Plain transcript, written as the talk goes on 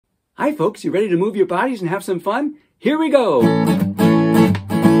Hi folks, you ready to move your bodies and have some fun? Here we go!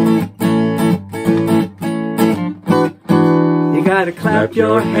 You gotta clap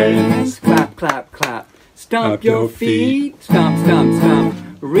your hands, clap, clap, clap. Stomp your feet, stomp, stomp, stomp.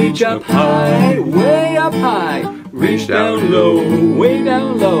 Reach up high, way up high. Reach down low, way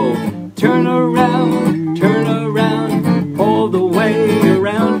down low. Turn around, all the way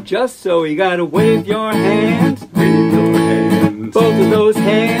around. Just so you gotta wave your hands. Wave your hands. Both of those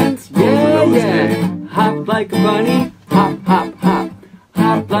hands, yeah, yeah. Hands. Hop like a bunny, hop, hop, hop.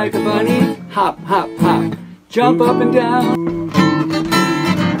 Hop like a bunny, hop, hop, hop. Jump up and down.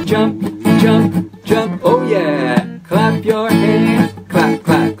 Jump, jump, jump, oh yeah. Clap your hands, clap,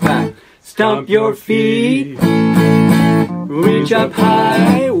 clap, clap. Stomp your feet. Reach up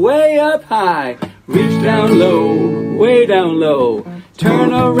high, way up high. Reach down low, way down low.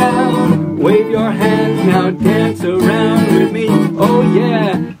 Turn around, wave your hands, now dance around with me. Oh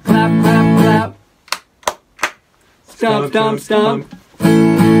yeah, clap, clap, clap. Stomp, stomp, stomp.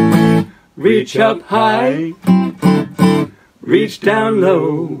 Reach up high, reach down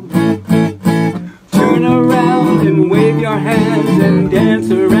low. Turn around and wave your hands and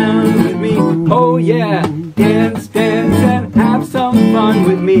dance around with me. Oh yeah, dance, dance and have some fun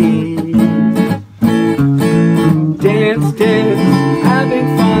with me. Dance, dance,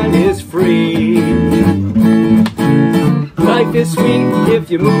 having fun is free. Life is sweet if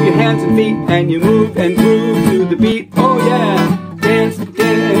you move your hands and feet and you move and groove to the beat. Oh yeah, dance,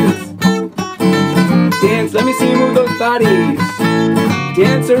 dance. Dance, let me see you move those bodies.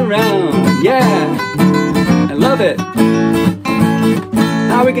 Dance around, yeah. I love it.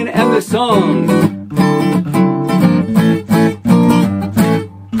 How are we gonna end the song?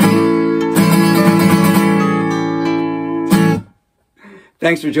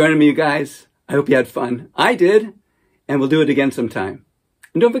 Thanks for joining me, you guys. I hope you had fun. I did, and we'll do it again sometime.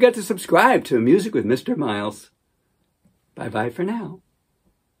 And don't forget to subscribe to Music with Mr. Myles. Bye-bye for now.